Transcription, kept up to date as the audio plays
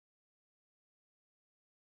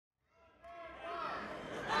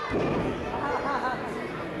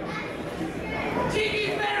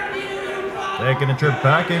Taking a trip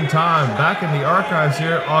back in time, back in the archives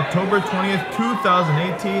here, October 20th,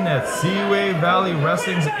 2018 at Seaway Valley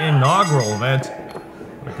Wrestling's inaugural event.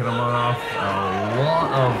 We're coming off a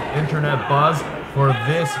lot of internet buzz for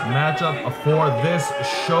this matchup, for this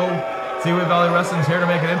show. Seaway Valley Wrestling's here to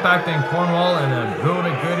make an impact in Cornwall and doing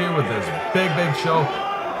it good here with this big show.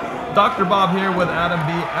 Dr. Bob here with Adam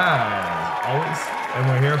B as always. And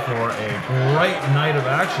we're here for a great night of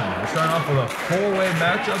action. We're starting off with a four-way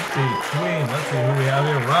matchup between, let's see who we have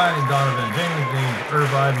here, Ryan, Donavon, James,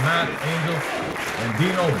 Irvine, Matt, Angel, and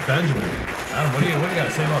Deeno Benjamin. Adam, what do you got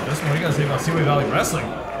to say about this one? What do you got to say about Seaway Valley Wrestling?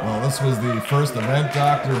 Well, this was the first event,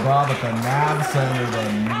 Dr. Bob, at the NAV Center,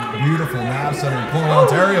 the beautiful NAV Center in Cornwall,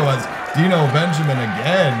 Ontario, as Deeno Benjamin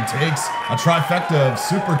again takes a trifecta of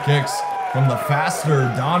super kicks from the faster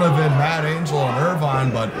Donavon, Matt, Angel, and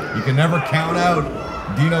Irvine, but you can never count out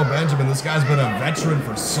Deeno Benjamin. This guy's been a veteran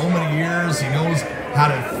for so many years. He knows how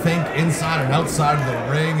to think inside and outside of the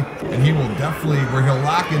ring, and he will definitely, where he'll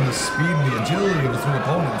lack in the speed and the agility of his three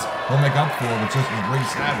opponents, he'll make up for it with just his ring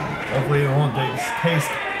savvy. Hopefully he won't taste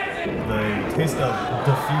the taste of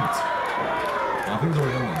defeat. I think he's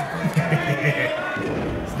already done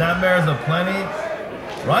that. Snapmares aplenty.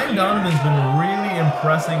 Ryan Donovan's been really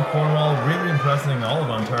impressing Cornwall, really impressing all of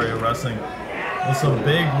Ontario wrestling with some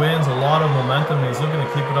big wins, a lot of momentum. He's looking to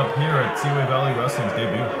keep it up here at Seaway Valley Wrestling's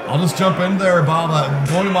debut. I'll just jump in there, Bob.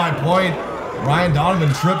 Going to my point, Ryan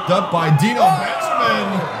Donovan tripped up by Deeno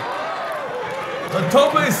Benjamin. The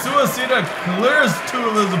Tope Suicida clears two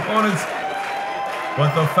of his opponents,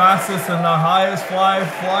 but the fastest and the highest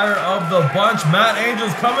flyer of the bunch, Matt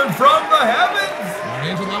Angel's coming from the heavens. Matt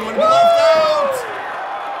Angel not want to be left out.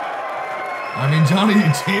 I mean, Johnny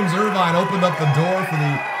James Irvine opened up the door for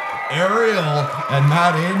the aerial, and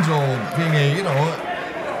Matt Angel being a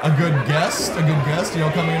good guest, coming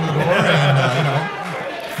into the door and,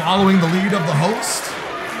 following the lead of the host.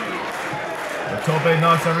 The Tope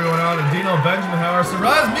knocks everyone out, and Deeno Benjamin, however,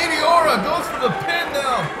 survives. Meteora goes for the pin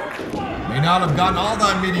now. May not have gotten all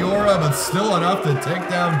that Meteora, but still enough to take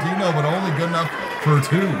down Deeno, but only good enough for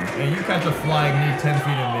two. Yeah, you catch a flying knee 10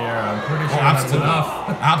 feet in the air. I'm pretty sure that's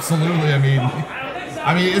enough. Absolutely. I mean,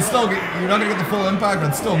 it's still, you're not gonna get the full impact,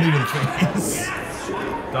 but still knee to the face.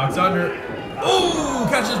 Doc's under. Ooh,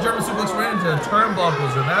 catches German suplex right into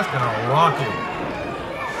turnbuckles, and that's gonna rock it.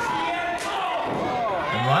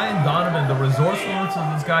 And Ryan Donovan, the resourcefulness of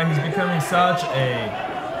this guy, he's becoming such a,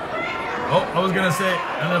 I was gonna say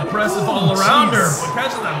an impressive all-arounder, but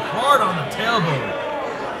catches that hard on the tailbone.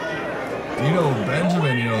 Deeno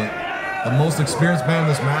Benjamin, the most experienced man in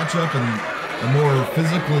this matchup and the more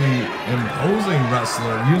physically imposing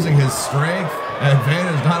wrestler, using his strength and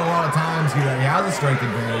advantage. Not a lot of times he has a strength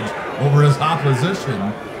advantage over his opposition.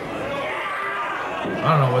 I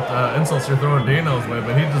don't know what insults you're throwing Deeno's way,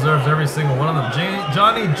 but he deserves every single one of them.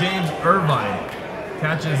 Johnny James Irvine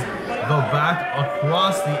catches the back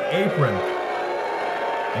across the apron,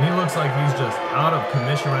 and he looks like he's just out of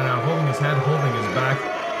commission right now, holding his head, holding his back.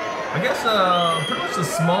 I guess pretty much the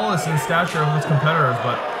smallest in stature of his competitors,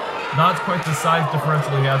 but not quite the size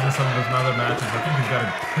differential he has in some of his other matches. I think he's got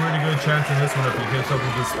a pretty good chance in this one if he keeps up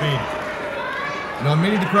with his speed. I'm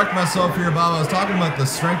meaning to correct myself here, Bob. I was talking about the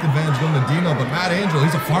strength advantage going to Deeno, but Matt Angel,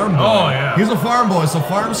 he's a farm boy. Oh, yeah. He's a farm boy, so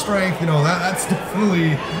farm strength, that's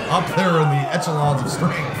definitely up there in the echelons of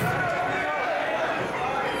strength.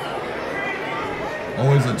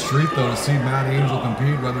 Always a treat, though, to see Matt Angel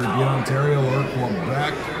compete, whether it be in Ontario or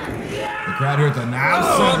Quebec. The crowd here at the NAV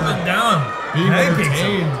Center up and down, being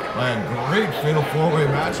entertained by a great fatal four-way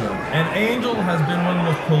matchup. And Angel has been one of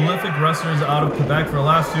the most prolific wrestlers out of Quebec for the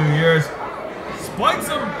last few years. Spikes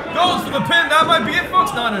him, goes for the pin. That might be it,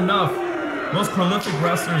 folks. Not enough. Most prolific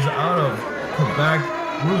wrestlers out of Quebec,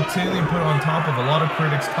 routinely put on top of a lot of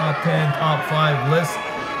critics' top 10, top 5 lists.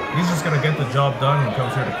 He's just going to get the job done when he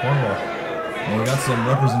comes here to Cornwall. Well, we got some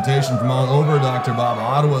representation from all over, Dr. Bob.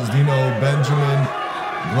 Ottawa's Deeno Benjamin,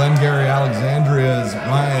 Glengarry, Alexandria's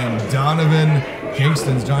Ryan Donovan,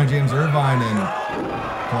 Kingston's Johnny James Irvine, and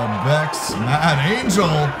Quebec's Matt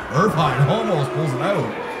Angel. Irvine almost pulls it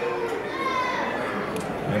out.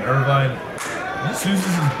 And Irvine just uses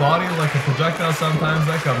his body like a projectile sometimes,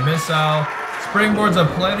 like a missile. Springboards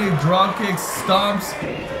aplenty, drop kicks, stomps,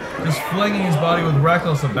 just flinging his body with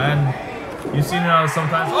reckless abandon. You've seen it out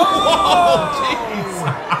sometimes. Oh, jeez!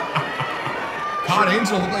 Caught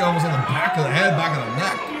Angel looked like almost on the back of the head, back of the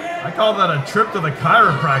neck. I call that a trip to the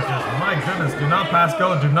chiropractor. My goodness, do not pass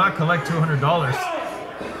go, do not collect $200.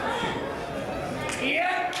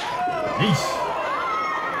 Yeesh.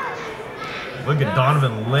 Look at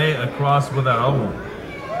Donavon lay across with that elbow.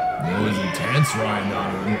 It was intense, Ryan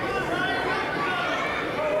Donavon.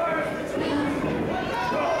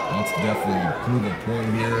 to definitely prove a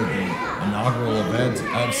point here at the inaugural event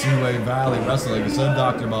of Seaway Valley Wrestling. Like I said,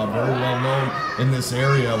 Dr. Bob, very well known in this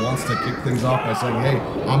area, wants to kick things off by saying, hey,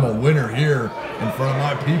 I'm a winner here in front of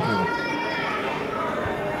my people.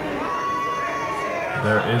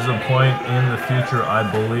 There is a point in the future, I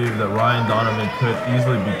believe, that Ryan Donovan could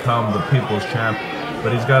easily become the People's Champ, but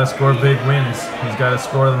he's got to score big wins. He's got to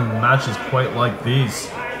score them in matches quite like these.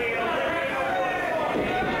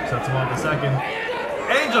 Sets him on the second.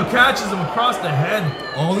 Angel catches him across the head.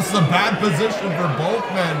 Oh, this is a bad position for both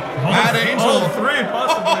men. Matt Angel. All three,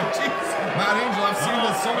 possibly. Oh, jeez. Matt Angel, I've seen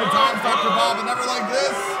this so many times, Dr. Bob, but never like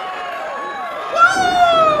this.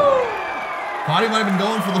 Woo! Thought he might have been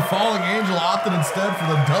going for the falling angel, opted instead for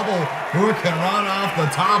the double hurricane run off the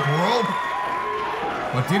top rope.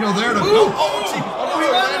 But Deeno there to go. Oh, gee. Oh, he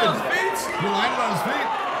landed on his feet. He landed on his feet.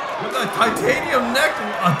 With a titanium neck,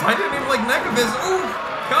 a titanium-like neck of his. Ooh,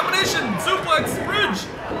 combination, suplex, bridge.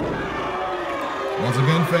 Once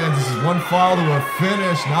again, fans, this is one fall to a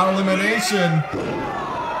finish, not elimination.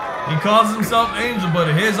 He calls himself Angel, but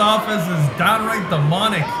his offense is downright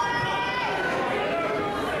demonic.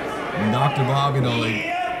 And Dr. Bob, you know, like,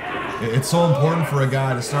 it's so important for a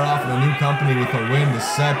guy to start off in a new company with a win to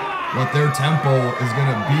set what their tempo is going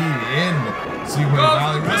to be in Seaway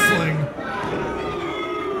Valley Wrestling.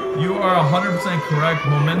 You are 100% correct.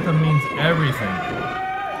 Momentum means everything.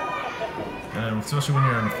 And especially when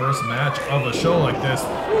you're in the first match of a show like this.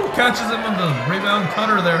 Ooh, catches him on the rebound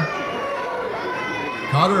cutter there.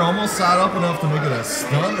 Cutter almost sat up enough to make it a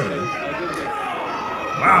stunner.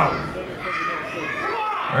 Wow.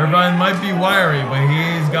 Irvine might be wiry, but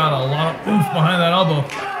he's got a lot of oomph behind that elbow.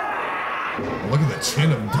 Look at the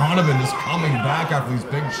chin of Donavon just coming back after these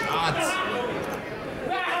big shots.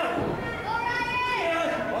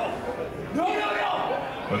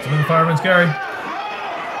 Puts him in the fireman's carry.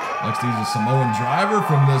 Next to use a Samoan driver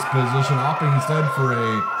from this position, opting instead for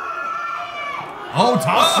a... Oh,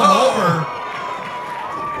 toss him over.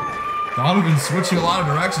 Donovan switching a lot of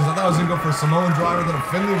directions. I thought I was going to go for a Samoan driver, then a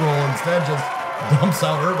Finley roll. Instead, just dumps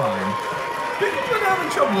out Irvine. People have been having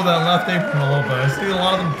trouble with that left apron a little bit. I see a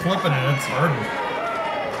lot of them clipping it. It's hurting.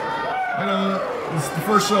 I know, it's the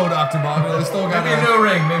first show, Dr. Bob. They still got maybe a new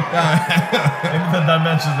ring. Maybe, maybe the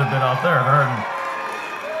dimensions are a bit off there. It's hurting.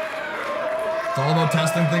 It's all about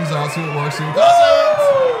testing things out, see what works, see what doesn't.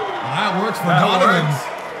 Well, that works for Donovan.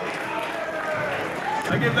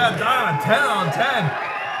 I give that Don a 10 on 10.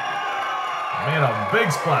 Made a big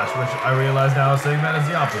splash, which I realize now saying that is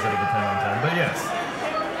the opposite of a 10 on 10, but yes.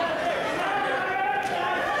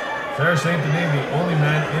 Fair shame to name the only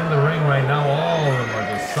man in the ring right now. All of them are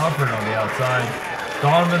just suffering on the outside.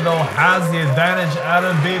 Donovan, though, has the advantage.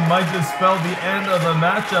 Adam B might just spell the end of the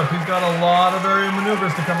matchup. He's got a lot of varied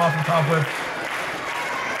maneuvers to come off the top with.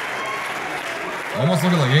 Almost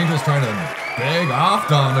looking like Angel's trying to beg off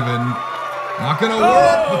Donovan. Not gonna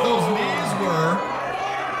work, but those knees were.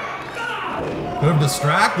 Could have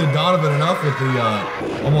distracted Donovan enough with the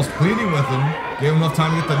almost pleading with him. Gave him enough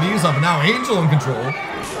time to get the knees up, and now Angel in control.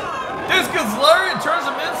 Discus Lariat turns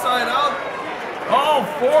him inside out. All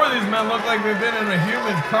four of these men look like they've been in a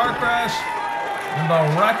human car crash. And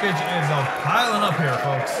the wreckage is piling up here,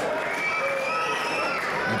 folks.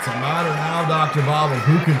 It's a matter now, Dr. Bob, of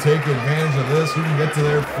who can take advantage of this, who can get to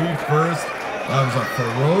their feet first. That was a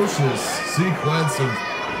ferocious sequence of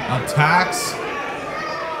attacks.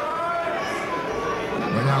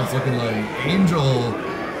 Right now it's looking like Angel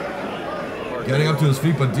getting up to his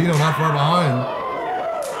feet, but Deeno not far behind.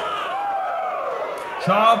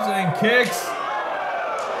 Chops and kicks.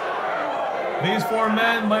 These four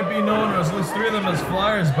men might be known, or at least three of them, as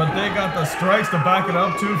flyers, but they got the strikes to back it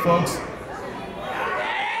up too, folks.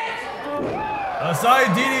 A side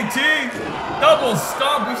DDT, double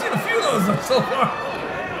stomp. We've seen a few of those so far.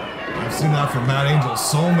 I've seen that from Matt Angel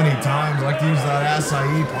so many times. I like to use that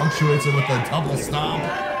acai, punctuates it with a double stomp.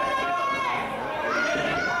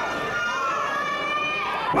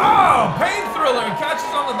 Wow, pain thriller, catches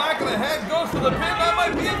on the back of the head, goes for the pin. That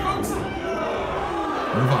might be it, folks.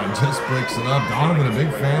 Irvine just breaks it up. Donovan, a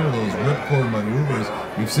big fan of those ripcord maneuvers.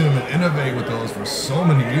 We've seen him innovate with those for so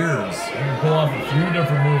many years. You can pull off a few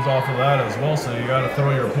different moves off of that as well, so you got to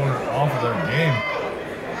throw your opponent off of their game.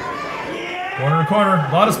 Corner to corner,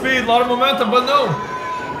 a lot of speed, a lot of momentum, but no.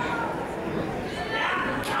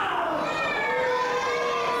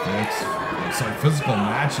 It's like physical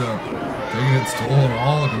matchup, taking its toll on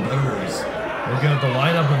all the competitors. Looking at the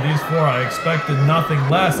lineup of these four, I expected nothing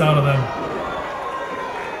less out of them.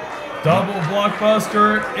 Double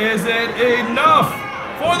blockbuster, is it enough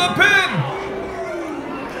for the pin?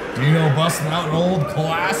 Deeno busting out an old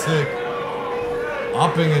classic,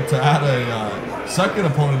 upping it to add a second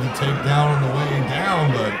opponent to take down on the way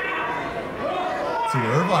down, but let's see what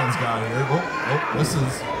Irvine's got here. Oh,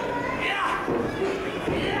 misses.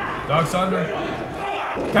 Ducks under.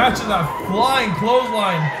 Catching that flying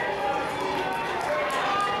clothesline.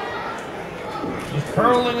 Just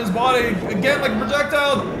hurling his body again like a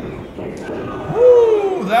projectile.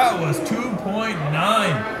 Woo! That was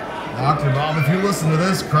 2.9. Dr. Bob, if you listen to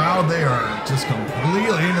this crowd, they are just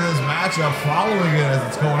completely into this matchup, following it as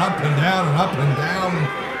it's going up and down and up and down.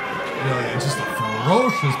 Really, it's just a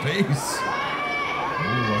ferocious pace.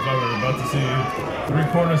 Ooh, I thought we were about to see 3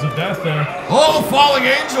 corners of death there. Oh, falling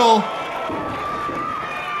angel!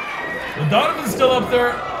 Well, Donovan's still up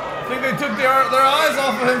there. I think they took their eyes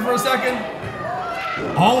off of him for a second.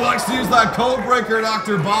 Oh, likes to use that code breaker,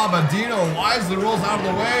 Dr. Bob, and Deeno wisely rolls out of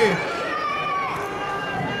the way.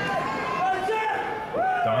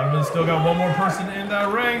 Donovan's still got one more person in that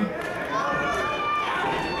ring.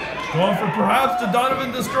 Going for perhaps the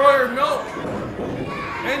Donovan Destroyer. No.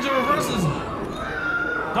 Angel reverses.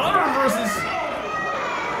 Donovan reverses.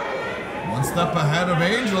 One step ahead of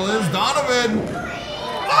Angel is Donovan.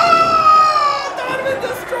 Oh! Donovan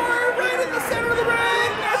Destroyer right in the center of the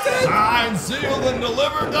ring. That's it. Signed, sealed, and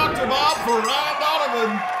delivered, Dr. Bob, for Ryan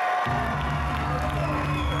Donovan.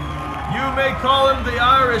 You may call him the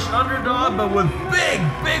Irish underdog, but with big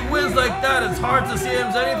wins like that, it's hard to see him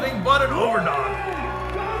as anything but an overdog.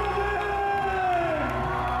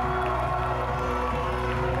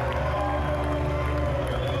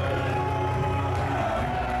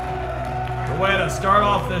 The way to start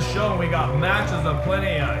off this show, we got matches of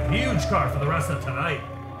plenty, a huge card for the rest of tonight.